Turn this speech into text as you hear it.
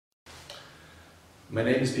My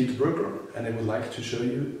name is Peter Brugger and I would like to show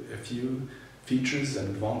you a few features and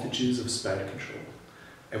advantages of SpiderControl.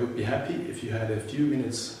 I would be happy if you had a few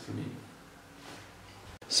minutes for me.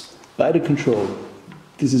 SpiderControl.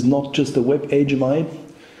 This is not just a Web HMI,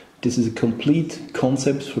 this is a complete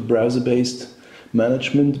concept for browser-based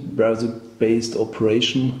management, browser-based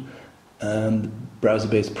operation and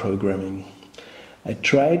browser-based programming. I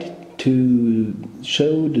tried to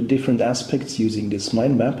show the different aspects using this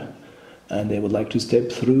mind map, and I would like to step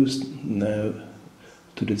through now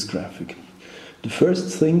to this graphic. The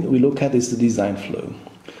first thing we look at is the design flow.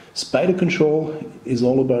 SpiderControl is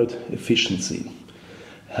all about efficiency.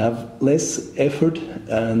 Have less effort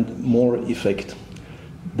and more effect.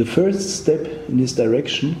 The first step in this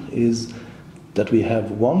direction is that we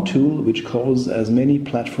have one tool which covers as many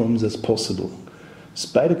platforms as possible.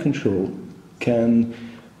 SpiderControl can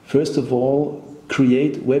first of all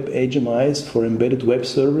create web HMIs for embedded web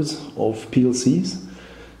servers of PLCs.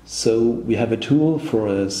 So we have a tool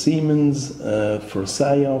for Siemens, for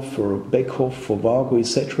Saya, for Beckhoff, for Vago,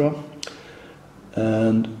 etc.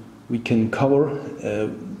 And we can cover a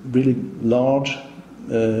really large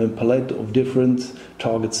palette of different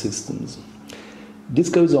target systems. This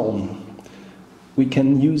goes on. We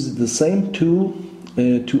can use the same tool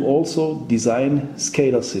to also design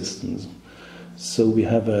SCADA systems. So we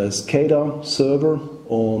have a SCADA server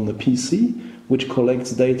on the PC which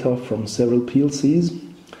collects data from several PLCs,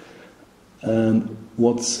 and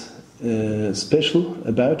what's special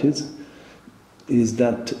about it is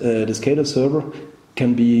that the SCADA server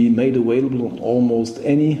can be made available on almost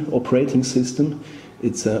any operating system.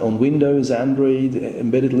 It's on Windows, Android,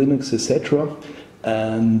 embedded Linux, etc.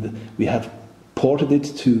 And we have ported it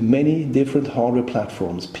to many different hardware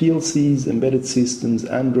platforms, PLCs, embedded systems,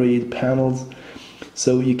 Android, panels.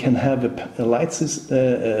 So you can have a light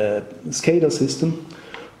SCADA system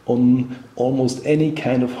on almost any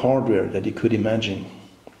kind of hardware that you could imagine.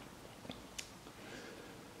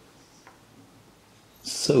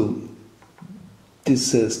 So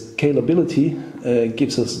this scalability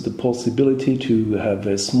gives us the possibility to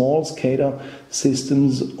have small SCADA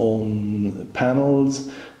systems on panels,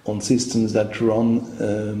 on systems that run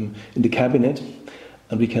in the cabinet,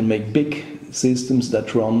 and we can make big systems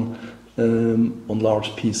that run on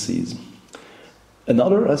large PCs.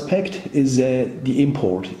 Another aspect is the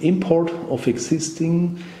import of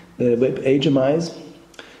existing web HMIs,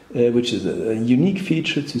 which is a unique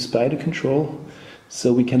feature to SpiderControl.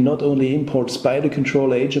 So we can not only import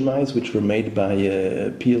SpiderControl HMIs, which were made by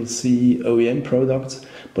PLC OEM products,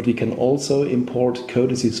 but we can also import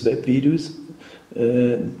Codesys Web-Visus,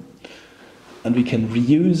 and we can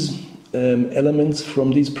reuse elements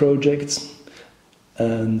from these projects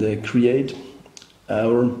and create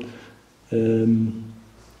our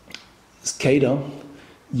SCADA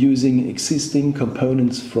using existing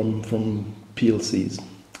components from PLCs.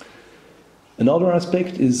 Another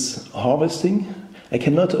aspect is harvesting. I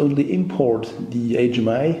can not only import the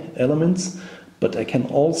HMI elements, but I can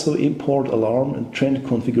also import alarm and trend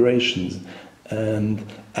configurations and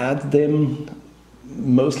add them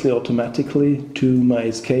mostly automatically to my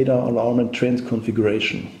SCADA alarm and trend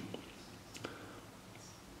configuration.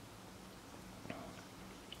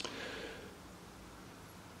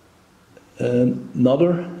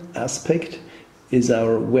 Another aspect is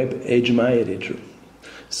our Web HMI editor.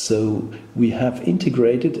 So we have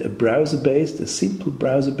integrated a simple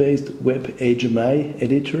browser-based Web HMI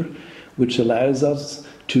editor, which allows us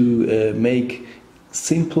to make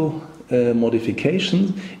simple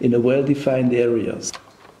modifications in a well-defined areas.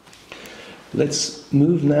 Let's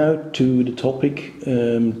move now to the topic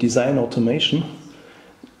design automation.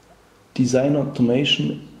 Design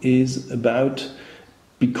automation is about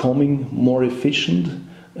becoming more efficient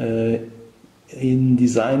in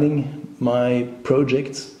designing my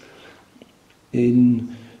projects,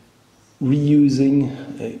 in reusing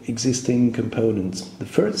existing components. The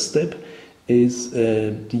first step is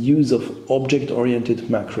the use of object-oriented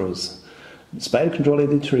macros. The SpiderControl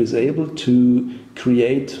editor is able to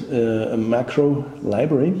create a macro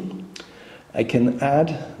library. I can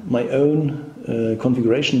add my own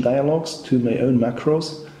configuration dialogues to my own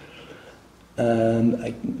macros, and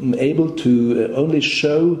I'm able to only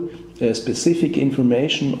show specific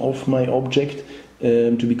information of my object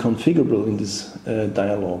to be configurable in this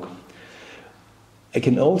dialog. I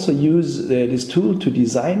can also use this tool to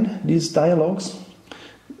design these dialogues.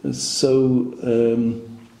 So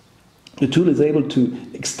the tool is able to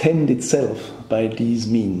extend itself by these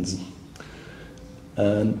means.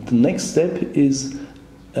 And the next step is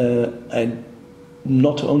I'm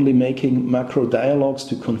not only making macro dialogues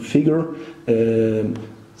to configure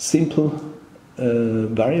simple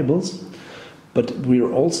variables, but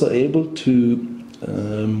we're also able to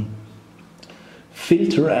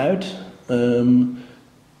filter out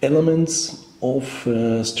elements of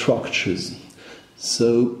structures.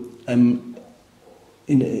 So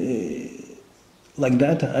like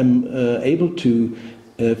that, I'm able to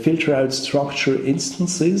filter out structure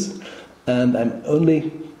instances, and I'm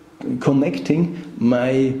only connecting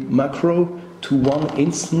my macro to one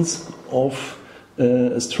instance of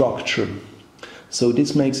a structure. So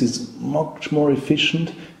this makes it much more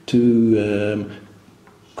efficient to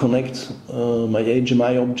connect my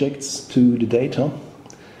HMI objects to the data.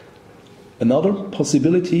 Another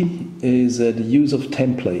possibility is the use of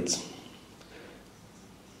templates.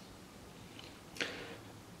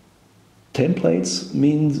 Templates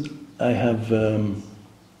means I have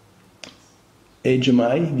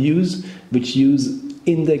HMI views which use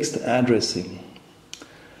indexed addressing,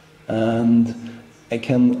 and I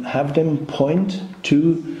can have them point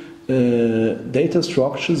to data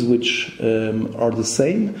structures which are the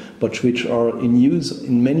same but which are in use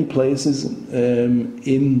in many places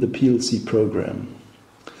in the PLC program.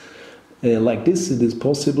 Like this, it is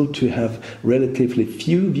possible to have relatively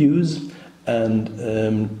few views and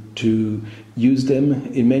to use them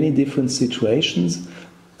in many different situations,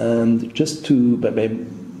 and just to by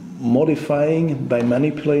modifying, by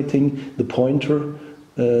manipulating the pointer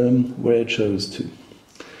where it shows to.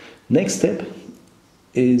 Next step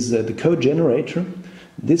is the code generator.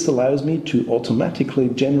 This allows me to automatically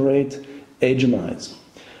generate HMIs.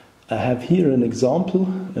 I have here an example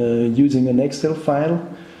using an Excel file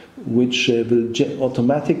which will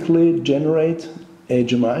automatically generate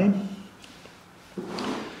HMI.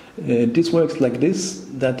 This works like this,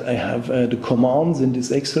 that I have the commands in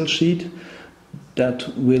this Excel sheet that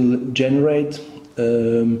will generate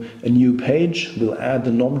a new page, will add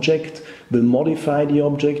an object, will modify the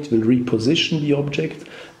object, will reposition the object,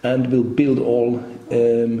 and will build all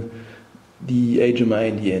the HMI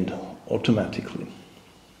in the end automatically.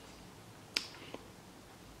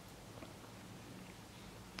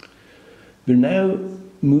 We'll now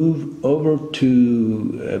move over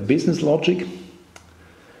to business logic.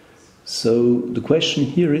 So the question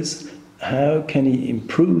here is, how can I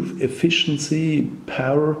improve efficiency,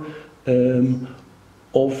 power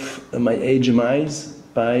of my HMIs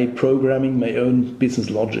by programming my own business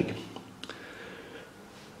logic?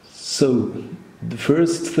 So the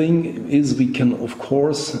first thing is we can of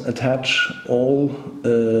course attach all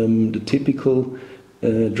the typical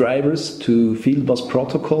drivers to field bus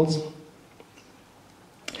protocols.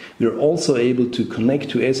 We're also able to connect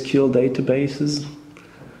to SQL databases,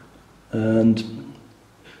 and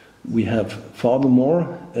we have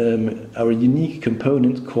furthermore our unique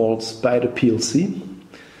component called SpiderPLC.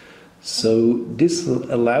 So this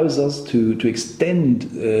allows us to extend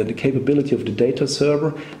the capability of the data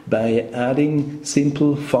server by adding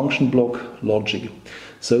simple function block logic.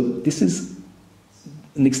 So this is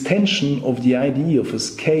an extension of the idea of a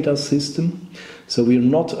SCADA system. So we are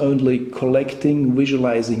not only collecting,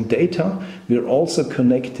 visualizing data, we are also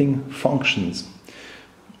connecting functions.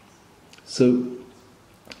 So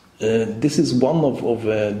this is one of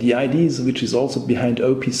the ideas which is also behind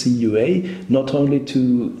OPC UA, not only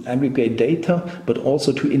to aggregate data, but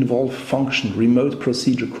also to involve function, remote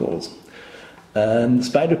procedure calls. And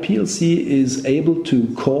SpiderPLC is able to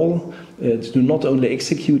call, to not only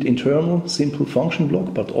execute internal simple function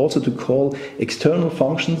block, but also to call external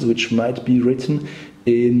functions which might be written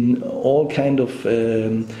in all kind of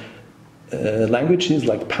languages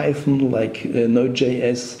like Python, like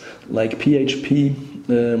Node.js, like PHP,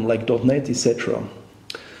 like .NET, etc.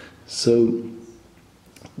 So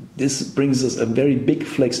this brings us a very big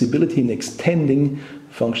flexibility in extending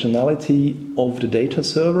functionality of the data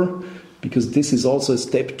server, because this is also a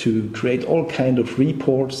step to create all kind of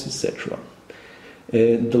reports, etc.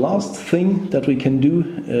 The last thing that we can do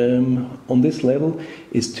on this level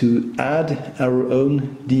is to add our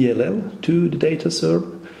own DLL to the data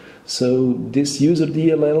server. So this user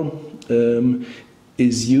DLL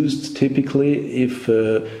is used typically if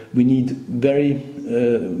we need very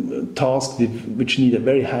tasks which need a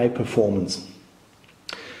very high performance.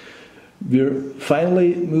 We're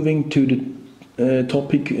finally moving to the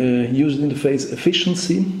topic user interface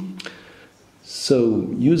efficiency. So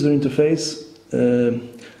user interface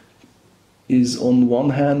is on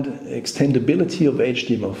one hand extendability of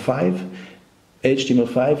HTML5.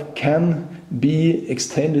 HTML5 can be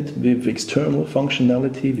extended with external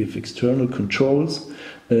functionality, with external controls.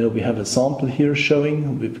 We have a sample here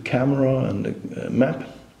showing with a camera and a map.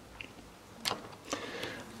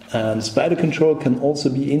 And SpiderControl can also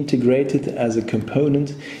be integrated as a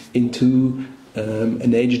component into an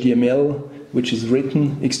HTML which is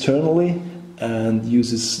written externally and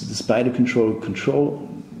uses the SpiderControl control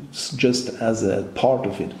just as a part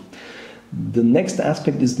of it. The next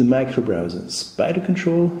aspect is the microbrowser.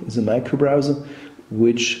 SpiderControl is a microbrowser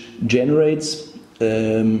which generates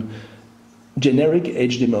generic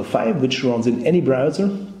HTML5 which runs in any browser,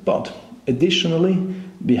 but additionally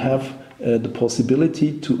we have the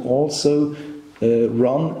possibility to also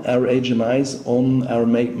run our HMIs on our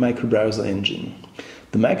microbrowser engine.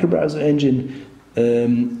 The microbrowser engine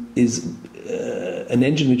is an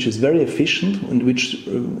engine which is very efficient and which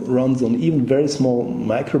runs on even very small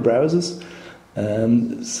microbrowsers.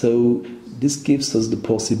 So this gives us the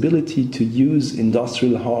possibility to use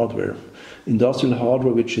industrial hardware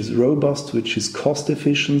which is robust, which is cost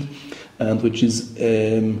efficient, and which is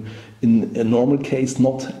in a normal case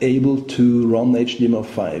not able to run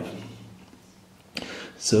HTML5.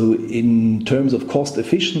 So in terms of cost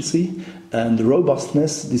efficiency and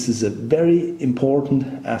robustness, this is a very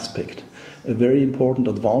important aspect, a very important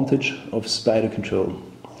advantage of SpiderControl.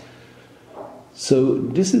 So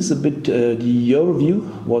this is a bit the overview,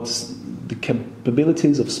 what the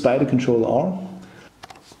capabilities of SpiderControl are.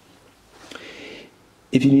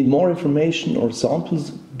 If you need more information or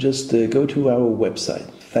samples, just go to our website.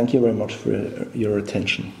 Thank you very much for your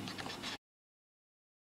attention.